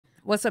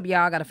What's up, y'all?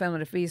 I got a family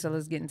to feed, so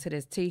let's get into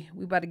this tea.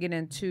 We about to get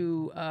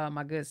into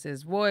my good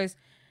sis voice.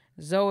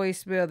 Zoie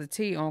spilled the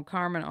tea on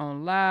Carmen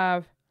on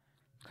live.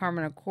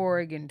 Carmen and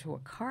Corey get into a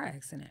car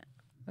accident.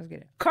 Let's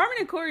get it. Carmen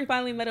and Corey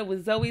finally met up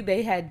with Zoie.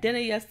 They had dinner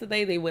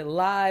yesterday. They went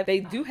live.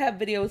 They do have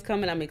videos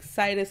coming. I'm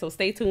excited, so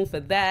stay tuned for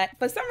that.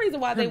 For some reason,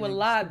 while they were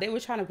live, they were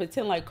trying to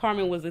pretend like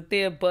Carmen wasn't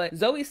there, but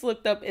Zoie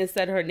slipped up and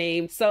said her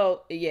name.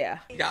 So, yeah.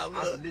 Y'all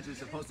look. Literally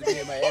supposed to be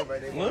in my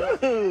everybody.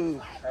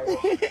 Woo!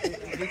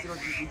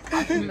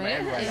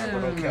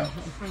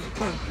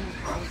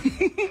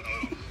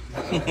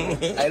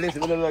 Hey,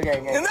 listen, look,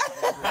 gang.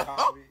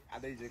 I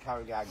think you just call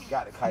me. I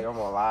got to call you. I'm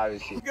on live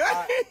and shit.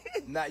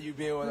 Not you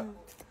being one.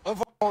 I'm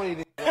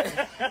phony.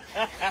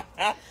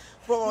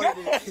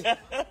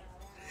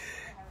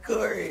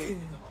 Corey.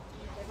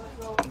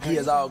 He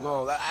is all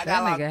gone. That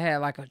nigga had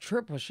like a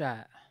triple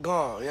shot.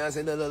 Gone. You know what I'm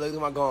saying? Look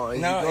at my gone.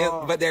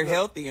 No, but they're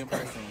healthy in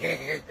person.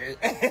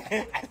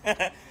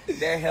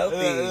 They're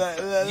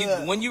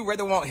healthy. When you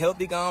rather want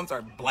healthy gums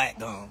or black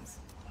gums?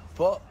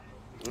 Fuck.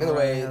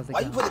 Anyway, why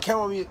you put the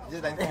camera on me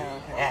just like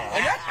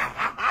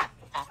that?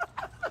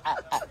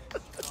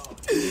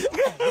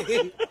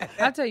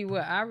 I tell you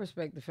what, I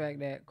respect the fact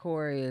that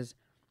Corey is,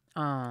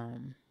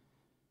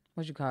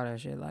 what you call that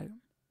shit? Like,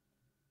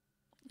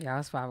 yeah,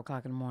 it's 5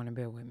 o'clock in the morning.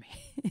 Bear with me.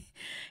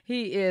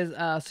 He is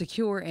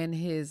secure in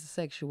his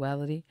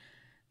sexuality,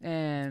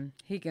 and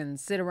he can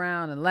sit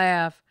around and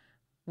laugh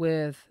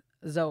with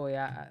Zoie.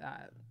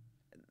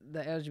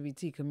 The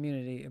LGBT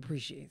community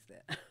appreciates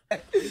that.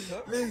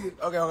 Listen,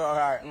 okay, all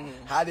right.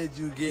 How did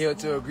you get her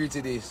to agree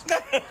to this?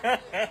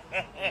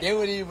 They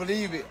wouldn't even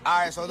believe it. All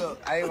right, so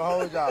look, I ain't gonna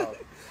hold y'all.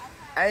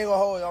 I ain't gonna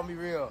hold y'all, I'm gonna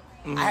be real.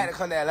 I had to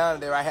come to Atlanta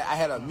there. I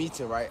had a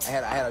meeting, right? I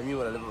had a meeting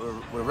with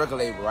a record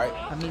label, right?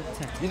 A meeting.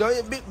 You know,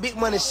 big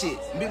money shit.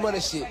 Big money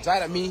shit. So I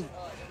had a meeting.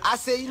 I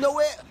said, you know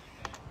what?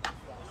 I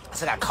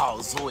said, I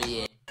called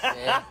Zoie.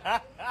 Yeah.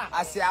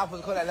 I said, I was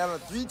supposed to come to Atlanta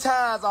 3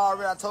 times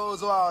already. I told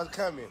Zoie I was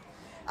coming.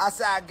 I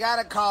said, I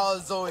gotta call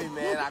Zoie,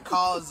 man. I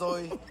called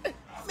Zoie.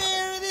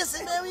 Man,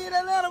 listen, man, we in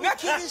Atlanta. We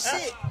kicking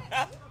shit.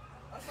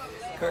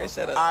 Corey,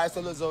 shut up. All right,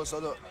 so look, Zoie, so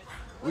look.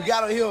 We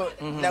got on here.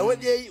 Now,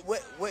 what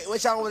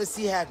y'all want to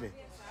see happen?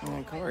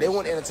 They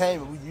want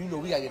entertainment. You know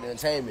we gotta get the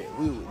entertainment.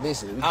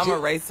 Listen. I'm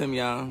gonna race him,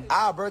 y'all.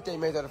 Our birthday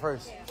May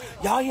 31st.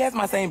 Y'all, he has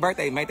my same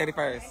birthday, May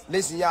 31st.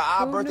 Listen, y'all,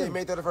 our birthday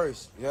May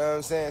 31st. You know what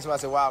I'm saying? So I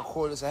said, wow, of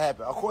course this will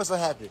happen. Of course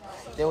it'll happen.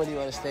 They wouldn't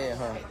even understand,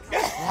 huh?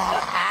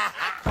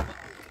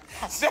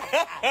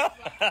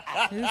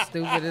 He's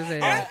stupid as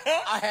hell.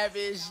 I have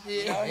his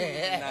shit. No,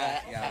 he's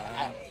not,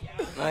 y'all.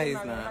 No,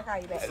 he's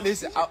not.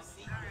 Listen,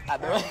 I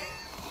know.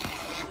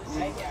 She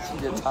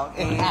just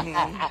talking.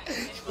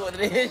 What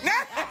it is?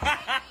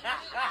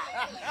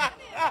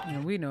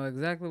 And we know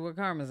exactly what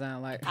Carmen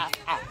sound like.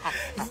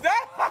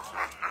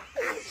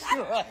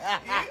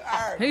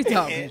 He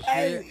talking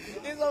shit.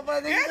 He's so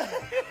funny.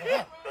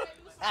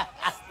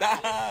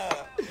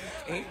 Stop.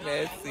 He's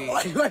messy.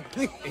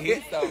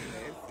 He's so messy.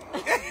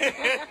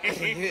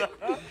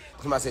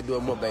 Somebody said do a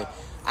mukbang.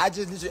 I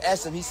just literally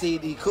asked him. He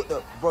said he cooked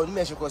up. Bro, you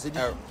mentioned of course.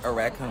 A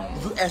raccoon.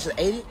 You actually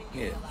ate it?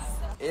 Yeah.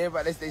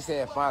 Everybody they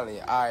saying finally.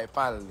 All right,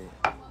 finally.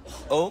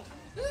 Oh.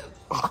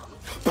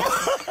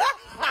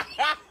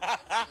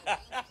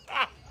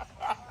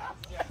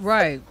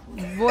 Right.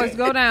 Voice,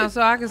 go down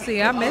so I can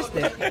see. I missed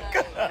it.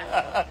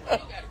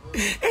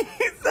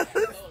 He's so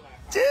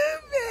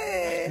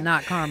stupid.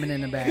 Not Carmen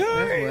in the back. That's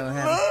what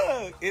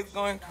happened. Look, it's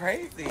going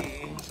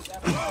crazy.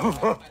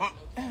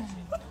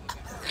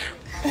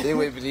 They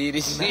wait for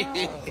this shit.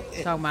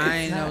 Talking about I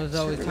ain't know it was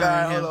always Nah,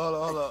 telling him.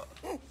 hold on.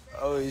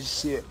 Oh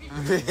shit.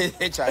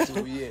 They try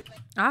to be it.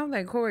 I don't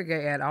think Corey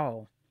gay at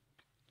all.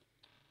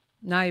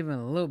 Not even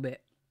a little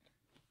bit.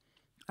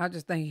 I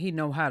just think he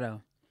know how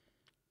to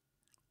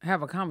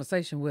have a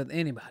conversation with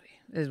anybody.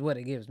 Is what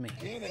it gives me.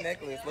 Give me the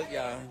necklace. Look,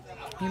 y'all.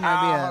 He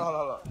might be Hold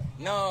on.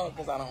 No,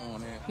 because I don't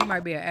want it. he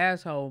might be an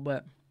asshole,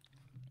 but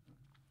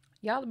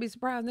y'all would be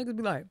surprised. Niggas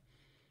be like,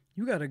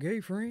 "You got a gay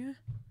friend?"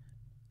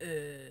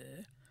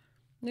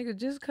 Nigga,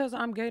 just because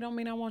I'm gay don't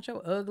mean I want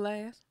your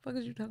ugly ass. Fuck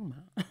is you talking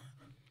about?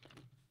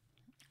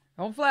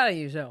 Don't flatter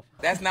yourself.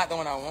 That's not the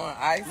one I want.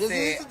 I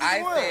said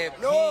pink.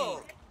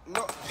 No,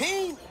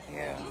 pink.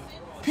 Yeah.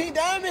 Pink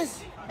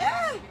diamonds.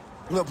 Yeah.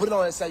 Look, put it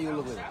on and say you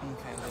look good.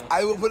 Okay.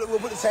 I will put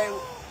the chain.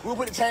 We'll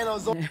put the chain on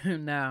Zoie.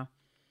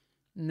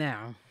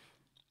 Now,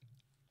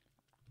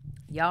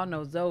 y'all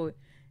know Zoie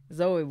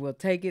will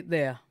take it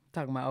there.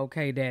 Talking about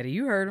okay, daddy.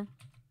 You heard him.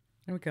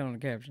 Let me cut on the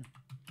caption.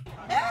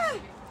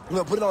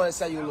 Look, put it on and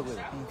say you look good.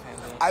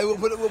 Okay. I will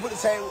put the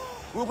chain.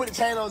 We'll put the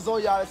chain on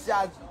Zoie, y'all.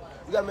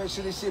 You gotta make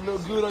sure this shit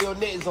look good on your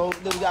neck, so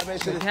you gotta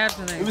make sure. The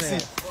caption ain't Let me there.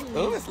 see.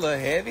 Oh, it's a little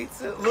heavy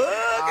too. Look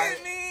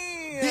at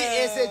me.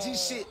 Big SLG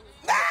shit.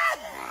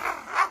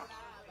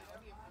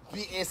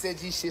 Big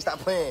SLG shit. Stop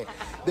playing.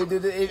 Big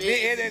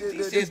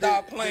SLG shit.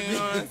 Stop playing. You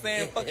know what I'm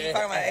saying? Fuck you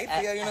talking about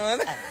ACL. You know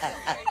what I'm saying?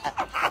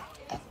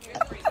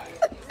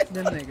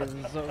 Them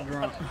niggas is so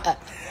drunk.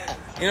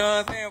 You know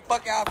what I'm saying?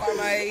 Fuck y'all talking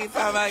about ACL.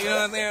 Talking about, you know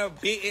what I'm saying?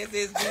 Big SSG.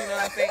 You know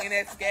what I'm saying? In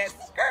that scat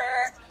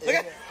skirt. Look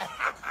at.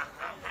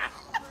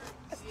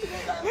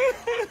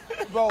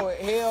 Bro,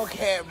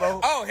 Hellcat, bro.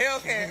 Oh,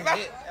 Hellcat.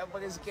 That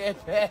fucking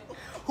Scarepat.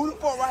 Who the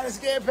fuck ride a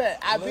Scarepat?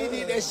 I been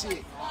did that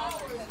shit.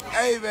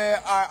 Hey, man.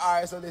 All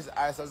right. So listen.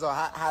 All right. So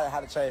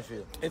how the train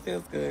feel? It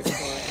feels good.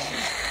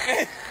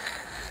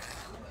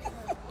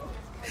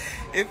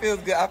 It feels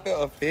good. I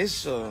feel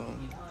official.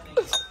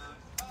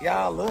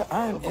 Y'all, look.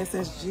 I'm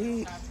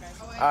SSG.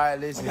 All right,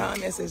 listen. I'm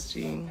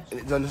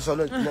SSG. So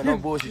look, no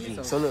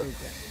bullshit. So look.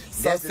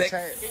 So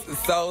sexy.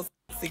 So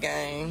sexy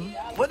gang.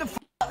 What the fuck?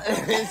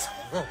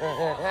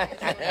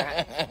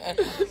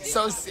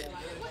 So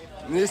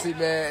listen,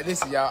 man.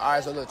 Listen, y'all. All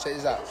right, so look, check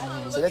this out.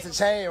 So that's a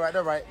chain right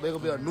there, right? But it's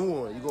gonna be a new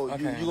one. You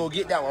gonna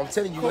get that one. I'm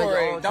telling you, you Corey, have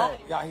your own don't.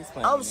 chain. Y'all, he's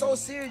playing. I'm so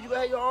serious. You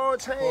gonna have your own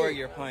chain. Corey,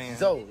 you're playing.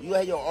 So you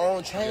have your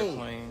own chain. You're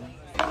playing.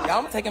 Y'all, I'm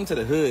gonna take him to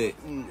the hood.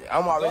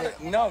 I'm already.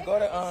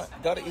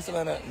 Go to East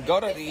Atlanta. Go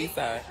to the east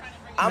side.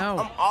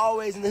 I'm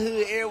always in the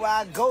hood everywhere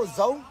I go,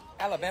 Zoe.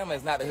 Alabama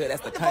is not the hood.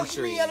 That's the What the fuck you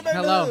country. mean, Alabama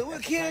Hello. hood? We'll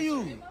kill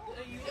you.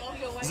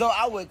 Zoe,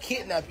 I would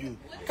kidnap you.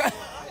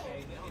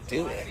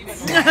 Do it.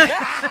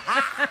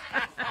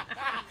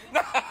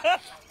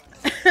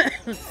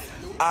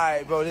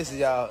 Alright, bro, listen,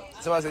 y'all.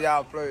 Somebody said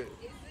y'all flirt.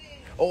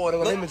 Oh, they're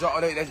gonna limit drop.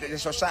 Oh,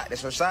 that's your shot.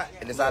 That's your shot.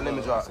 And that's our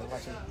limit drop.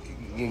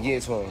 Get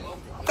it to him.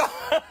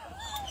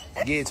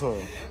 Get it to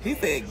him. He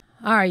said,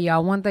 All right,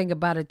 y'all. One thing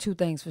about it, two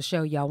things for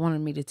sure. Y'all wanted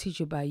me to teach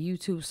you about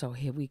YouTube, so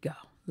here we go.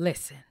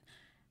 Listen,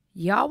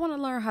 y'all want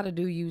to learn how to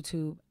do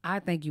YouTube. I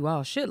think you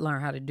all should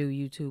learn how to do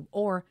YouTube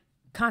or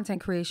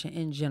content creation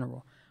in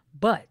general.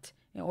 But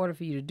in order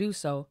for you to do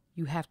so,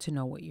 you have to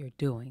know what you're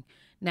doing.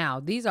 Now,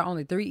 these are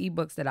only 3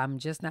 ebooks that I'm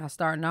just now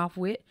starting off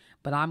with,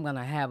 but I'm going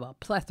to have a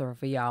plethora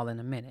for y'all in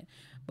a minute.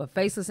 But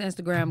Faceless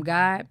Instagram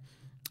Guide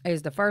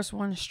is the first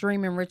one.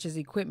 Streaming Rich's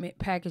equipment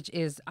package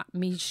is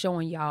me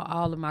showing y'all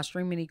all of my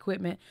streaming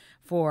equipment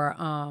for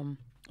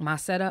my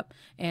setup.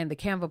 And the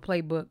Canva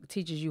playbook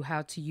teaches you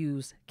how to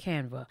use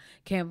Canva.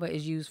 Canva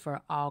is used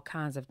for all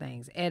kinds of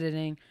things.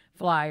 Editing,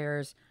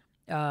 flyers,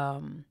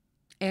 intros,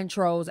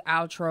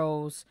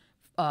 outros,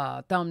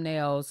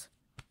 thumbnails.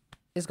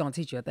 It's going to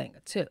teach you a thing or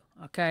two,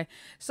 okay?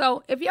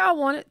 So if y'all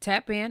want it,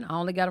 tap in. I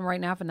only got them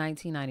right now for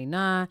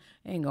 $19.99.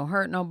 Ain't going to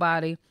hurt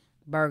nobody.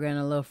 Burger and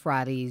a little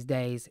fry these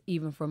days,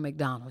 even from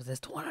McDonald's, it's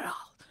 $20,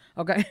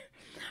 okay?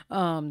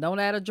 Don't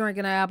add a drink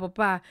and an apple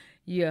pie.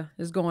 Yeah,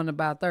 it's going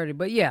about $30.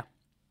 But yeah,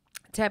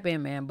 tap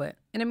in, man. But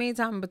in the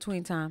meantime, in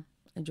between time,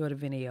 enjoy the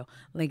video.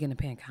 Link in the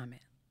pinned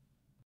comment.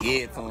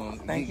 yeah, to him.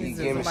 Thank you.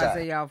 Somebody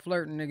say y'all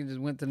flirting, nigga just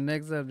went to the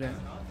next subject.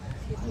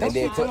 And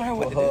then put her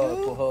what to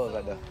hug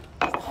right there.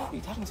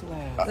 You talking too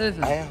loud.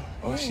 Listen, I am?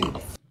 Oh, shit.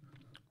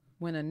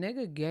 when a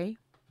nigga gay,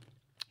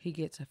 he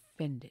gets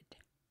offended.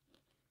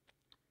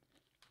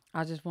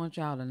 I just want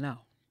y'all to know.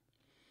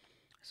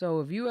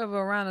 So if you ever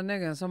around a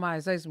nigga and somebody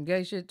say some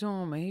gay shit to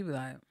him and he be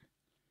like,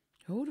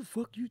 who the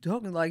fuck you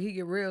talking? Like he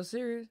get real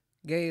serious,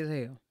 gay as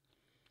hell.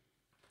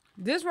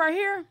 This right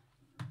here,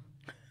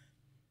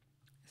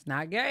 it's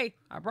not gay.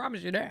 I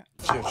promise you that.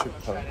 Sure.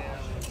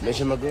 Make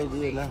sure my girl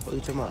good now. What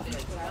you talking about?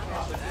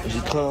 If she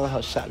come,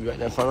 her shot be right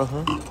there in front of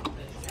her.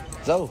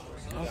 So,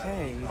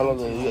 Okay. hold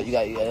on, you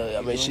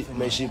got make sure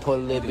you put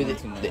a little bit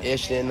of the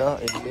extra in there.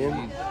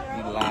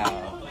 You loud.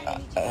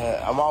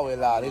 I'm always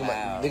loud.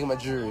 Look at my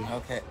jewelry.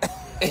 Okay.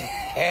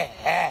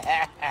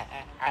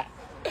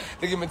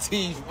 Look at my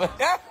teeth. Look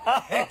at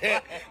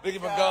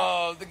my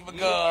gums. Look at my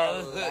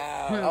gums.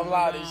 I'm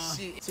loud as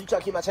shit. So you try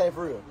to keep my chain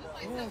for real?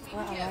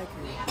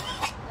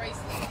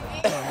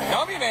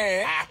 Don't be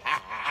mad.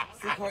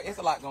 See, Corey, it's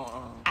a lot going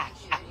on.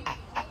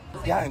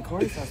 Y'all and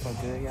Corey sound so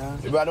good, y'all.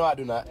 But I know I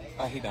do not.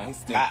 Oh, he done. He's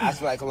still. I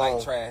smell like cologne.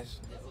 Like trash.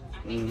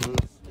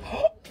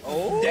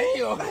 Oh,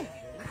 damn.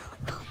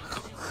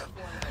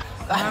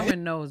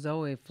 Carmen knows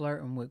Zoe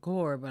flirting with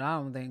Corey, but I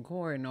don't think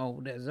Corey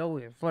knows that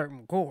Zoe is flirting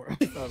with Corey.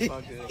 So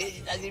good.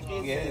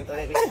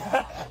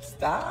 Yeah.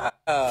 Stop.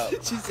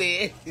 She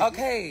said.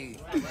 Okay.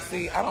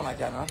 See, I don't like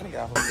y'all. I'm gonna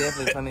get off.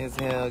 Definitely funny as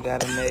hell.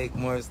 Gotta make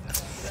more.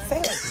 Say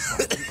like this.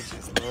 People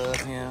just love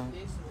him.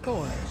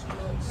 Corey.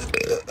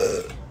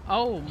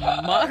 Oh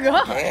my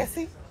God.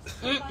 Cassie?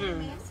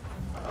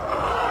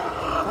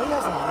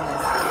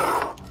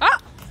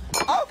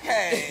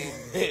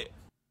 Okay.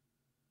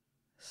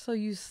 So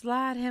you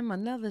slide him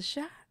another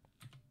shot?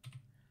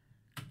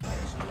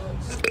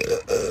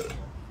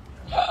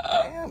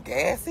 Damn,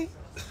 Cassie.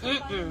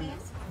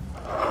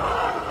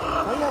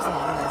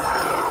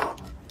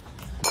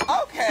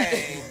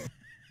 Okay.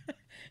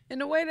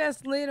 And the way that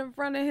slid in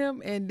front of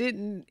him and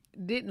didn't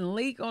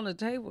leak on the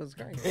table is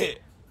great.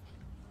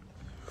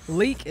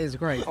 Leak is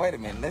great. Wait a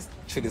minute. Let's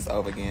try this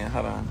over again.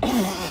 Hold on.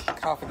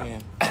 Cough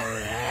again.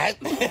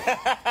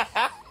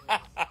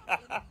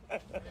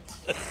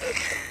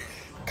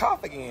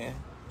 Cough again.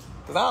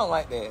 Because I don't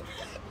like that.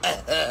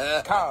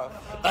 Cough.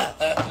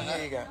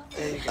 There you go.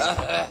 There you go.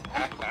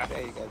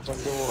 There you go.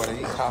 Drink your water.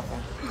 You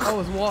coughing. Oh,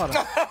 it's water.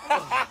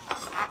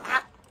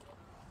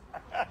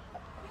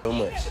 So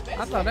much.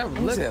 I thought that was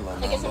liquid.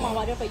 I get some more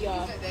water for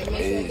y'all.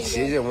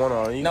 She just want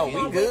on you. No,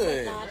 we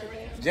good.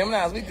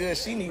 Geminis, we good.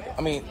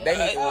 They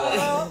need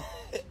water.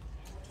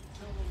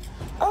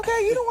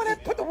 Okay, you don't want to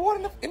put the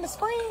water in the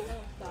screen.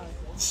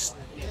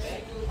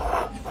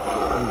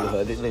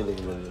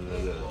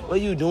 What are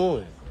you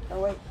doing?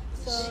 Oh, wait.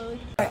 So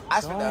I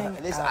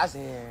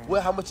spent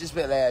well, how much you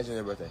spent last year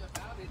on your birthday?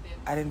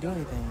 I didn't do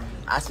anything.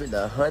 I spent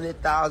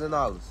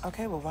 $100,000.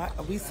 Okay, well, why?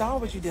 We saw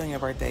what you did on your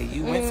birthday.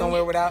 You went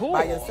somewhere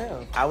by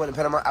yourself. I went to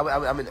Panama.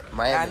 I'm in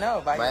Miami. I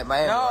know.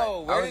 Miami.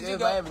 No, where did you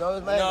go? Miami. No, it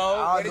was Miami.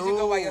 No, where did you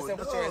go by No, yourself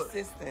with your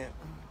assistant?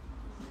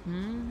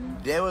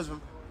 There was.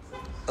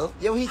 Oh,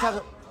 yeah, what he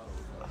talking?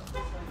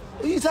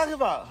 What you talking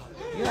about?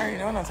 You already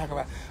know what I'm talking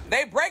about.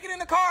 They break it in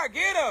the car.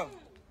 Get them.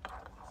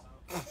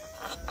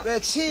 Man,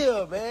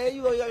 chill, man.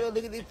 You gonna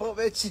look at these folks,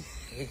 man. Chill.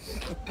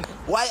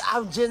 Why?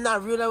 I'm just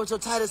not real what your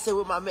title said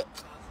with my man.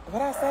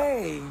 What'd I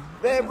say?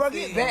 Man, bro,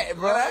 get back,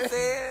 bro. What I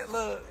said?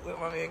 Look, with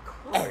my man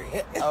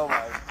Corey. Oh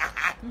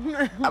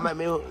my. I might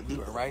make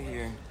right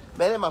here.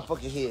 Man, let my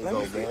fucking head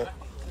go, man.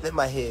 Let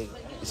my head.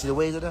 You see the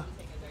waves of there?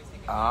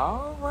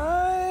 All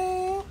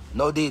right.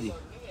 No Diddy.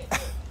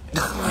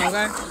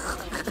 Okay.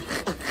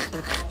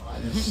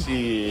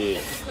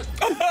 Shit.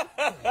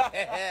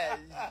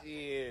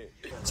 Shit.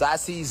 So I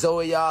see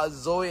Zoe, y'all.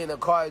 Zoe in the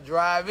car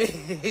driving.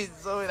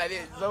 Zoe like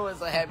this. Zoe's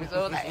so happy.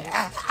 Zoe like.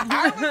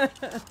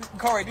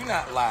 Corey, do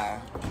not lie.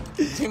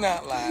 Do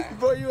not lie.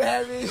 Boy, you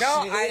happy?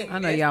 No, I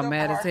know y'all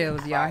mad as hell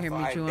if y'all hear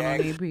me chewing on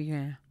the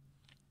pecan.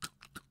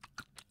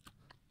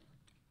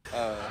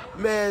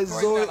 Man,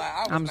 Zoe.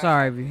 I'm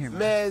sorry if you hear me.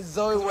 Man,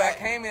 Zoe. When I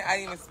came in, I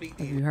didn't even speak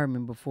to If you. you heard me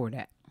before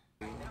that.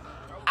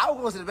 I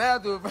was going to the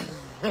bathroom.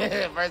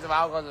 First of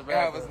all, I was going to the I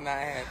bathroom. was not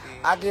happy.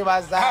 I came I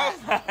outside.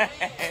 was not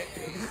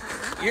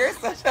happy. You're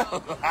such a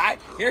lie.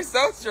 You're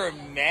so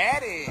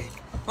dramatic.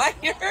 Like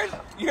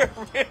you're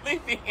really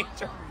being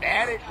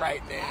dramatic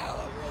right now.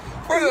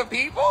 For the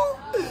people?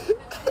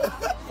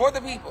 For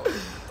the people.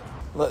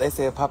 Look, they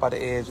said pop out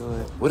the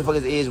Edgewood. What the fuck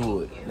is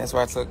Edgewood? That's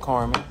where I took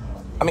Carmen.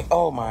 I mean,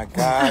 oh my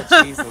God,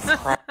 Jesus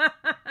Christ.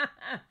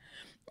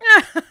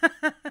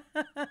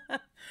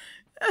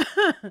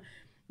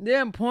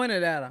 Then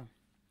pointed at him.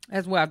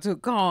 That's where I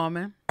took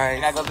Carmen. I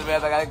gotta go to the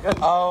bathroom. I gotta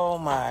go. Oh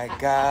my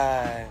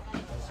God.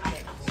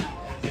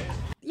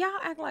 Y'all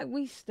act like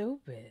we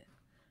stupid.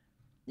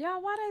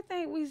 Y'all, why they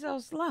think we so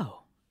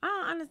slow? I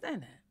don't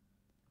understand that.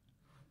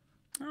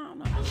 I don't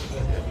know.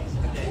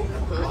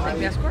 I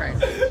think that's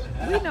crazy.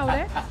 We know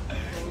that.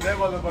 That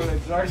motherfucker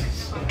is dark.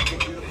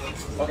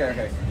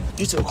 Okay.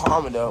 You took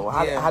Carmen though.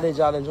 How did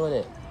y'all enjoy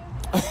that?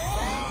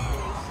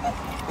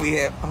 We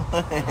had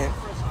fun.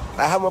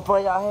 Like, how much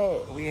fun y'all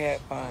had? We had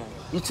fun.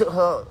 You took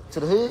her to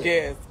the hood?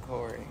 Yes,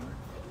 Corey.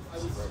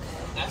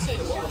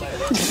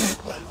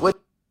 What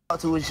talk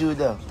to when she was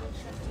there?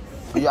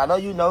 I know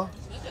you know.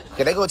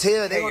 Cause they gonna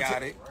tell. They gonna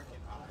Chaotic.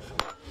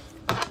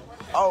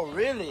 Oh,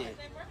 really?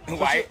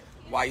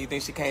 Why you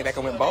think she came back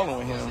and went bowling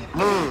with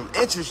him?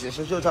 Interesting.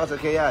 So she'll talk to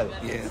Chaotic.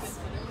 Yes.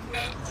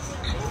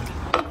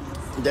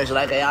 Does she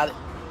like Chaotic?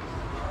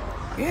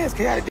 Yes,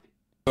 Chaotic.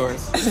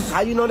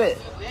 How you know that?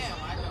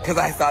 Because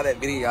I saw that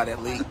video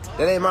that leaked.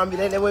 That ain't mommy.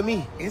 That ain't with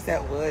me. Yes,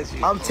 that was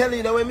you. I'm telling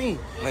you, that with me.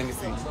 Let me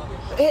see.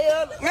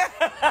 Hell.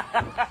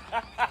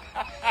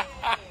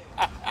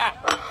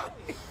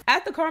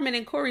 after Carmen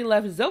and Corey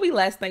left Zoie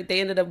last night,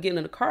 they ended up getting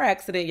in a car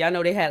accident. Y'all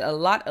know they had a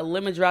lot of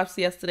lemon drops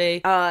yesterday,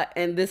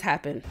 and this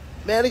happened.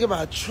 Man, look at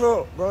my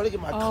truck, bro. Look at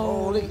my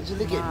car. Just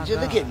look at me.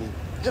 Just look at me.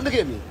 Just look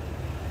at me.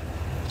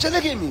 Just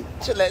look at me.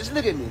 Just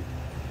look at me.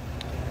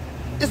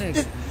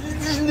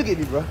 Just look at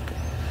me, bro.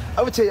 I'm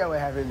gonna tell y'all what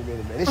happened in a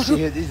minute, man. This shit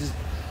here, this is.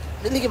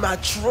 Man, look at my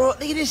truck.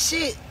 Look at this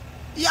shit.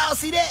 Y'all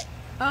see that?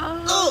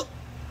 Look.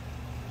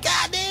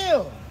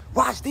 Goddamn.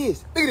 Watch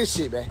this. Look at this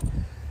shit, man.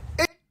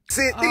 Look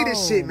at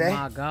this shit, man. Oh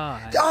my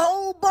God. The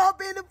whole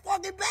bump in the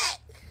fucking back.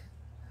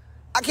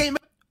 I can't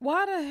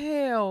Why the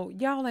hell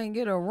y'all ain't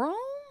get a room?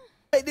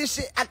 make this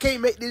shit. I can't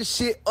make this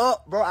shit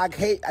up, bro. I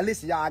can't.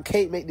 Listen, y'all, I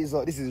can't make this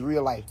up. This is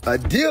real life. A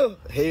deal?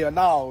 Hell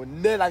no.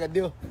 Nothing like a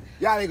deal.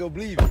 Y'all ain't gonna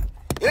believe it.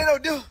 It ain't no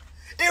deal.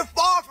 It's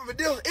far from a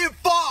deal. It's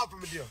far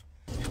from a deal.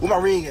 Where my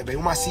ring at, baby?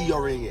 Where my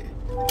CEO ring at?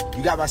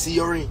 You got my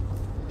CEO ring?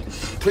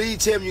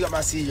 Please tell me you got my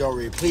CEO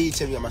ring. Please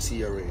tell me you got my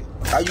CEO ring.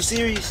 Are you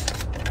serious?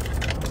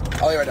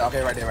 Oh, yeah, right there.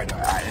 Okay, right there.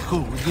 All right,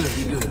 cool. We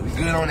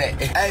good on that.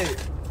 Hey,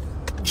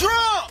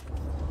 drunk!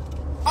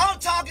 I'm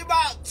talking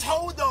about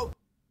told the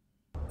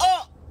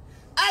up.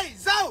 Hey,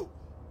 Zoe.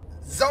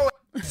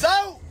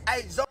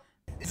 Hey, Zoe,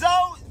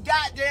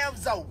 goddamn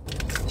Zoe.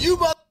 You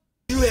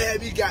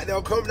had me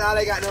goddamn coming down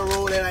that goddamn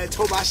road and I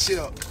told my shit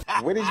up.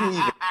 Where did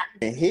you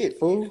even hit,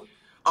 fool?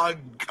 A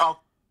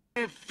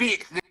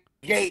fixed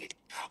gate,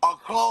 a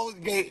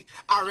closed gate.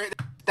 I ran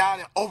down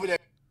and over there.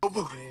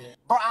 Bro,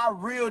 I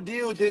real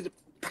deal just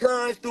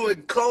plunged through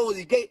and closed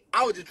the gate.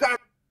 I was just trying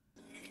to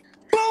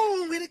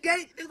boom, hit the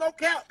gate. It's gonna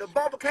count. The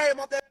bumper came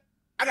up there.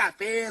 I got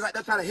fans like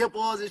they're trying to help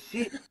us and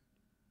shit.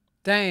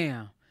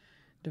 Damn.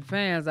 The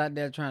fans out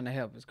there trying to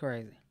help is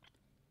crazy.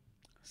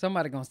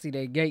 Somebody gonna see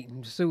that gate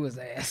and sue his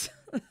ass.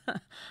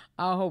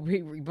 I hope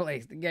he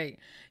replaced the gate.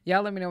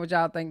 Y'all let me know what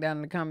y'all think down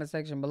in the comment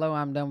section below.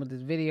 I'm done with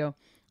this video.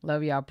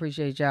 Love y'all.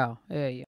 Appreciate y'all. Yeah.